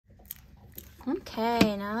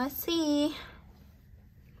Okay, now let's see.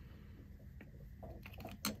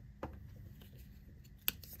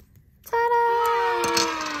 Ta-da!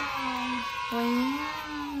 Wow.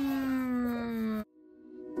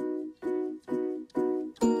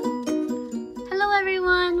 Hello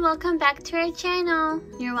everyone, welcome back to our channel.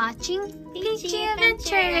 You're watching Peachy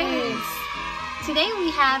Adventures. Today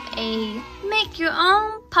we have a make your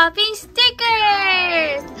own Puffy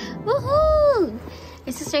Stickers. Woohoo!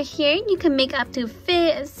 This is right here. You can make up to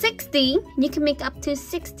 60. You can make up to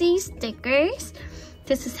 60 stickers.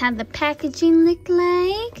 This is how the packaging look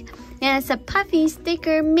like. And it's a Puffy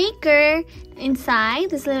Sticker Maker inside.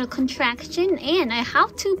 This little contraction and a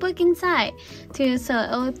how-to book inside. So it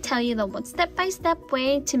will tell you the step-by-step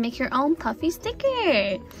way to make your own Puffy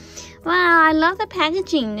sticker. Wow, I love the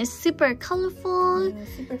packaging. It's super colorful. Yeah,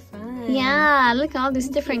 super fun. Yeah, look at all these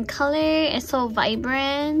different colors. It's so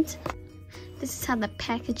vibrant. This is how the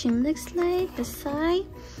packaging looks like. The side.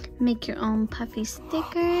 Make your own Puffy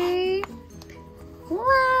sticker.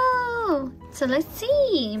 Wow! So let's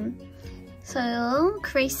see. So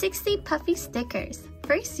create 60 Puffy stickers.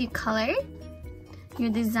 First you color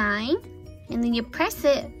your design and then you press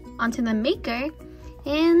it onto the maker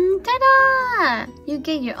and ta-da! You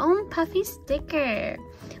get your own Puffy sticker.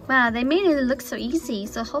 Wow, they made it look so easy.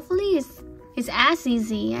 So hopefully it's as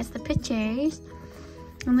easy as the pictures.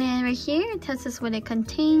 And then right here it tells us what it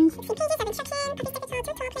contains. 16 pages of instruction, Puffy stickers held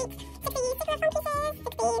to 12 plates, 60 sticker foam pieces,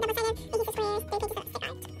 60 double-sided adhesive squares, 3 pages of sticker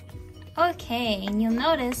art. Okay, and you'll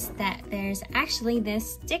notice that there's actually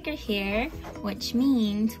this sticker here, which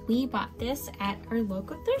means we bought this at our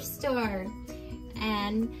local thrift store.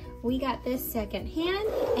 And we got this secondhand,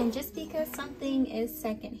 and just because something is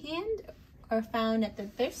secondhand or found at the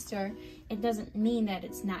thrift store, it doesn't mean that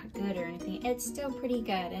it's not good or anything. It's still pretty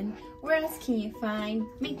good. And where else can you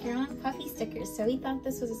make your own Puffy stickers? So we thought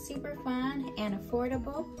this was a super fun and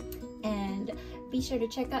affordable. And be sure to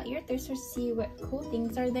check out your thrift store to see what cool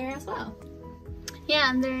things are there as well.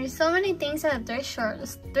 Yeah, and there's so many things at the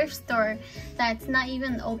thrift store that's not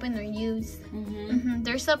even open or used.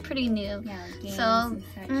 They're still pretty new. Yeah,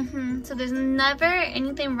 so there's never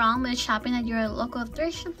anything wrong with shopping at your local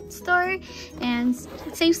thrift store and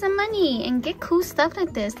save some money and get cool stuff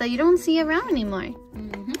like this that you don't see around anymore.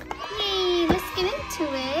 Yay, let's get into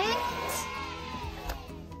it.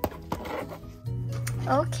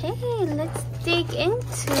 Okay, let's dig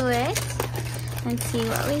into it and see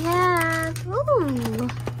what we have. Ooh,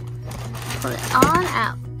 pull it all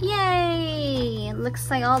out. Yay! It looks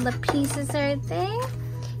like all the pieces are there.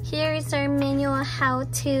 Here is our manual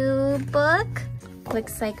how-to book.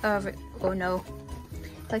 Looks like, oh no.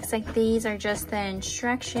 Looks like these are just the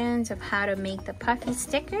instructions of how to make the Puffy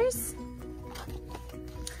stickers.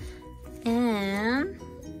 And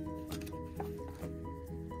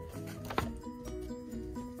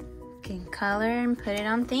can color and put it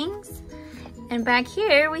on things. And back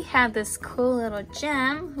here we have this cool little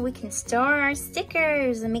gem. We can store our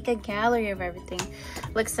stickers and make a gallery of everything.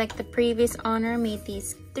 Looks like the previous owner made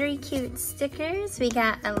these 3 cute stickers. We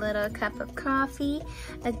got a little cup of coffee,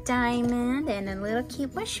 a diamond, and a little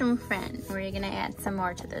cute mushroom friend. We're gonna add some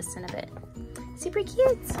more to this in a bit. Super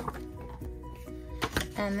cute.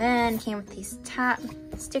 And then came with these top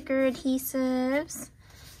sticker adhesives.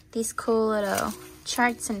 These cool little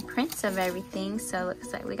charts and prints of everything. So it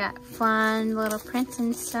looks like we got fun little prints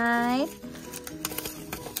inside.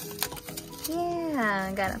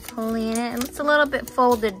 Yeah, got a pulley in it. It looks a little bit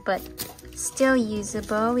folded, but still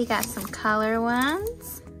usable. We got some color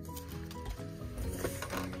ones.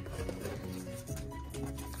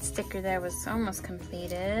 Sticker there was almost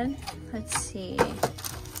completed. Let's see.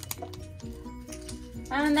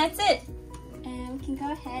 And that's it. And we can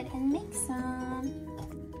go ahead and make some.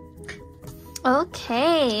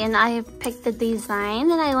 Okay, and I picked the design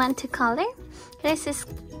that I want to color. This is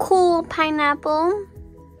cool pineapple.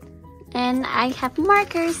 And I have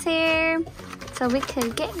markers here, so we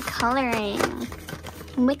could get coloring.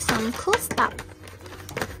 Make some cool stuff.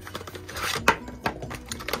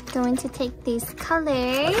 Going to take these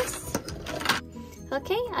colors.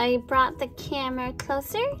 Okay, I brought the camera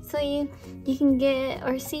closer so you can get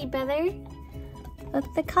or see better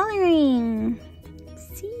with the coloring.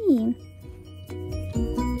 Let's see.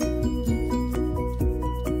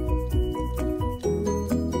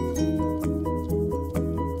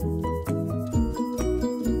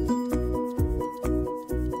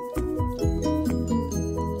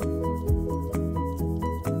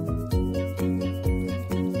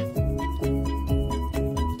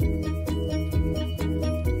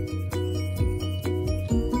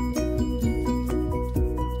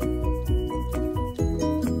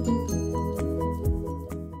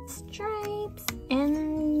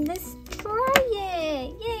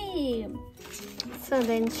 So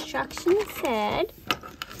the instructions said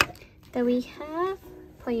that we have,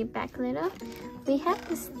 pull you back a little, we have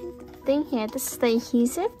this thing here. This is the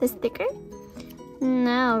adhesive, the sticker.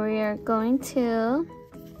 Now we are going to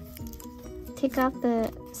take off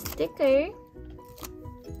the sticker,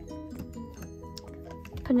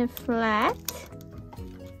 put it flat,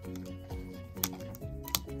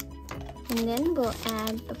 and then we'll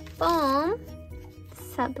add the foam. This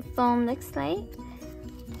is how the foam looks like.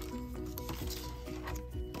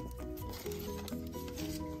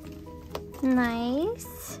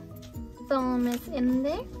 Nice. Foam is in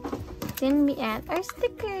there. Then we add our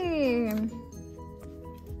sticker.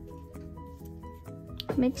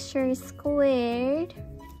 Make sure it's squared.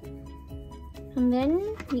 And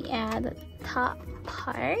then we add the top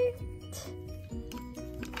part.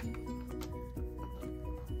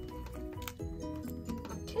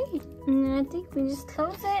 Okay, and I think we just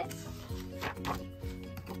close it.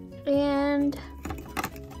 And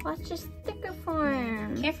watch your sticker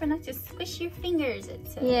form. Careful not to squish your fingers, it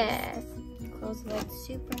says. Yes. Close the lid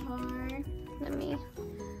super hard. Let me.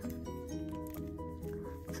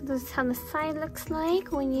 So this is how the side looks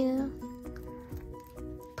like when you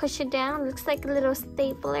push it down. It looks like a little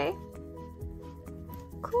stapler.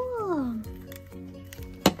 Cool.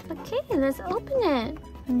 Okay, let's open it.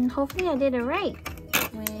 And hopefully I did it right.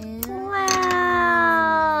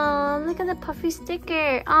 Wow! Look at the puffy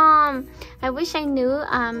sticker. I wish I knew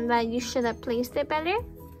that you should have placed it better,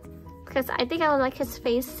 because I think I would like his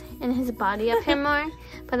face and his body up here more,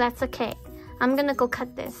 but that's okay. I'm gonna go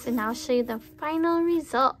cut this and I'll show you the final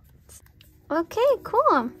results. Okay,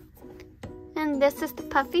 cool. And this is the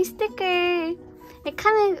puffy sticker. It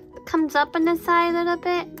kind of comes up on the side a little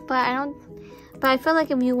bit, but I feel like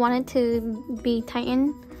if you want it to be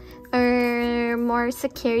tightened or more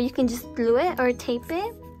secure, you can just glue it or tape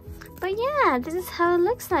it. But yeah, this is how it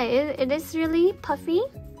looks like. It is really puffy.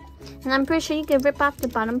 And I'm pretty sure you can rip off the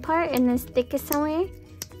bottom part and then stick it somewhere.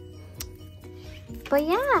 But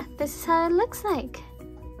yeah, this is how it looks like.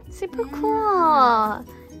 Super cool.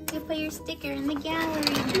 You put your sticker in the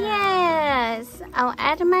gallery. Yes, I'll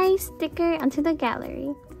add my sticker onto the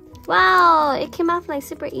gallery. Wow, it came off like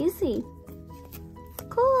super easy.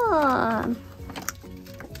 Cool.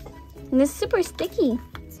 And it's super sticky.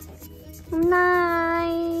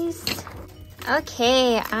 Nice.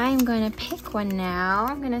 Okay, I'm gonna pick one now.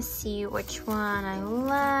 I'm gonna see which one I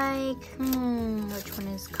like. Which one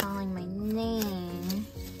is calling my name?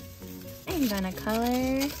 I'm gonna color,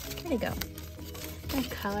 where'd it go? I'm gonna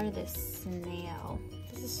color this snail.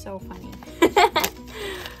 This is so funny.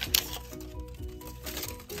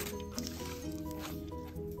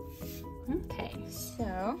 Okay,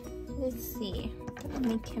 so let's see. I'll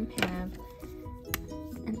make him have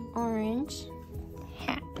an orange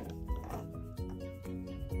hat.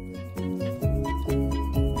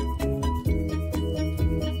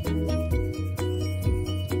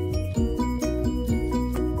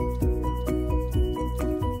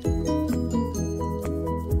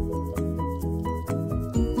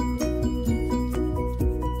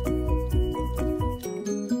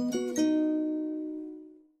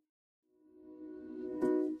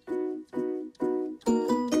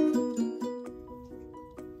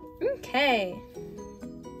 Okay,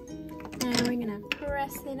 now we're gonna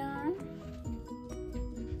press it on.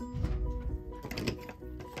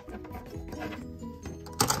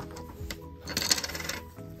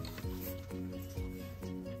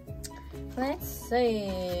 Let's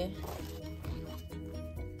see.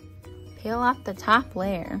 Peel off the top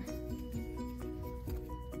layer.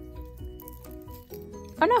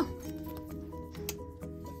 Oh no!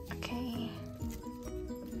 Okay.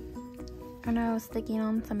 Oh no, sticking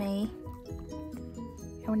on to me.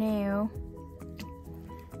 Oh no.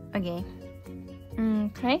 Okay.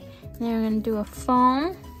 Okay. Now we're gonna do a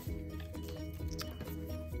foam.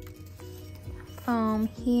 Foam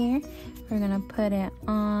here. We're gonna put it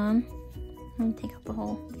on. I'm gonna take out the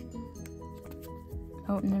hole.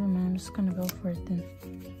 Oh, never mind. I'm just gonna go for it then.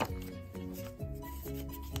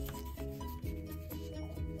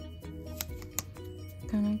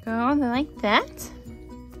 Gonna go like that.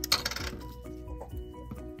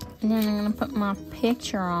 And then I'm gonna put my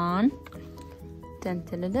picture on. Dun,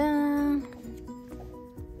 dun, dun,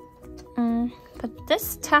 dun. Put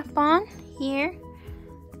this top on here.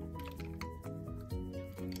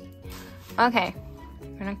 Okay,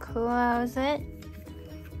 I'm gonna close it.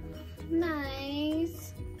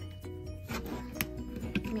 Nice.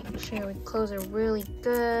 Make sure we close it really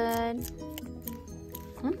good.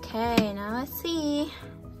 Okay, now let's see.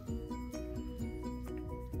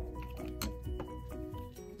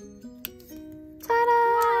 Ta-da!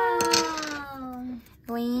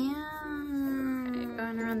 Wow!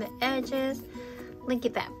 edges. Look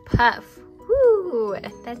at that puff. Woo!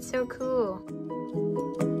 That's so cool.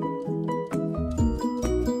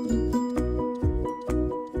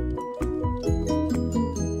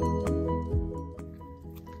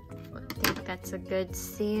 I think that's a good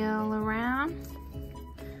seal around.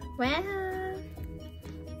 Well,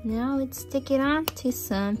 now let's stick it onto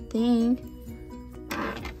something.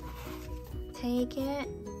 Take it.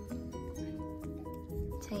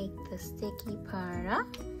 Take the sticky part off.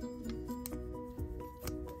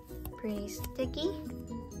 Pretty sticky.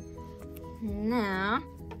 Now,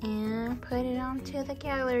 and put it onto the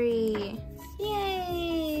gallery.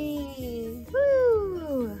 Yay!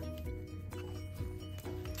 Woo!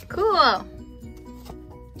 Cool.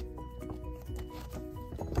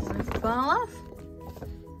 Let's fall off.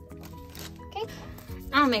 Okay.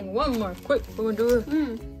 I'll make one more quick. We'll do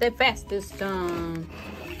the fastest time.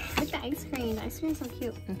 Look at the ice cream. The ice cream is so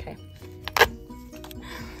cute. Okay.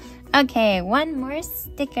 Okay, one more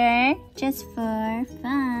sticker just for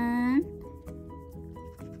fun.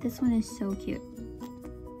 This one is so cute.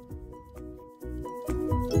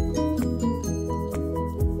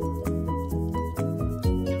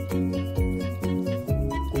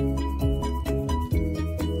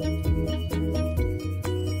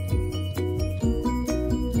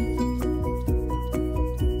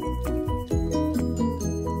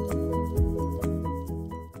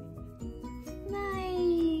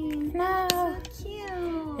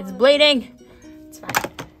 Bleeding. It's fine.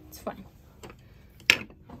 It's fine.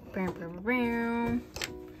 I'm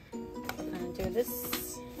gonna do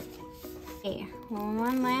this. Okay,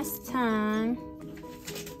 one last time.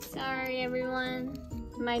 Sorry, everyone.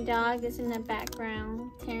 My dog is in the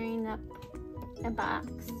background tearing up a box,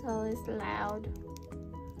 so it's loud.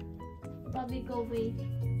 Bobby, go away.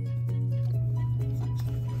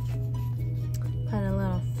 Put a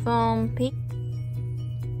little foam piece.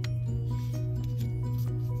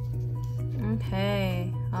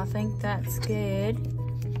 Okay, I think that's good.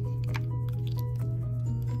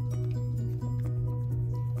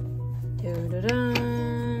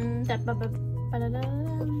 Doo-doo-dun. Wow,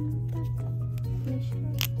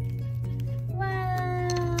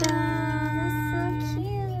 that's so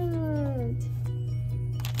cute.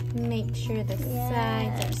 Make sure the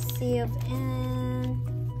sides are sealed in.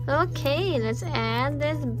 Okay, let's add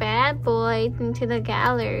this bad boy into the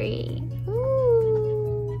gallery.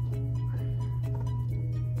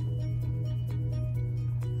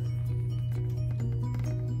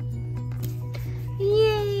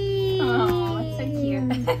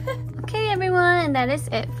 Okay, everyone, and that is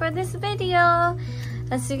it for this video.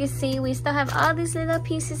 As you can see, we still have all these little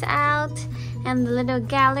pieces out and the little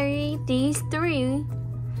gallery. These three,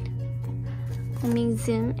 let me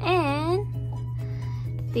zoom in.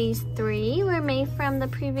 These three were made from the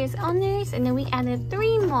previous owners, and then we added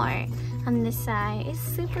 3 more on this side. It's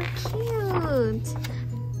super cute.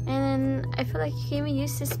 And I feel like you can even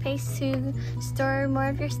use this space to store more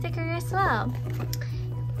of your sticker as well.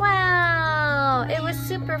 Wow, it was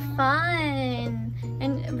super fun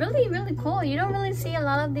and really, really cool. You don't really see a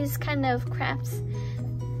lot of these kind of crafts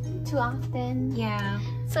too often. Yeah,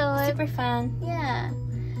 so super fun. Yeah.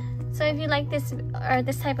 So if you like this or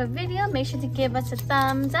this type of video, make sure to give us a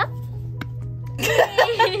thumbs up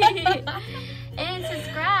and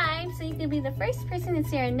subscribe so you can be the first person to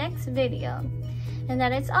see our next video. And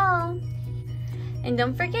that is all. And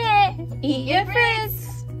don't forget, eat your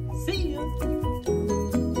fruits. See you.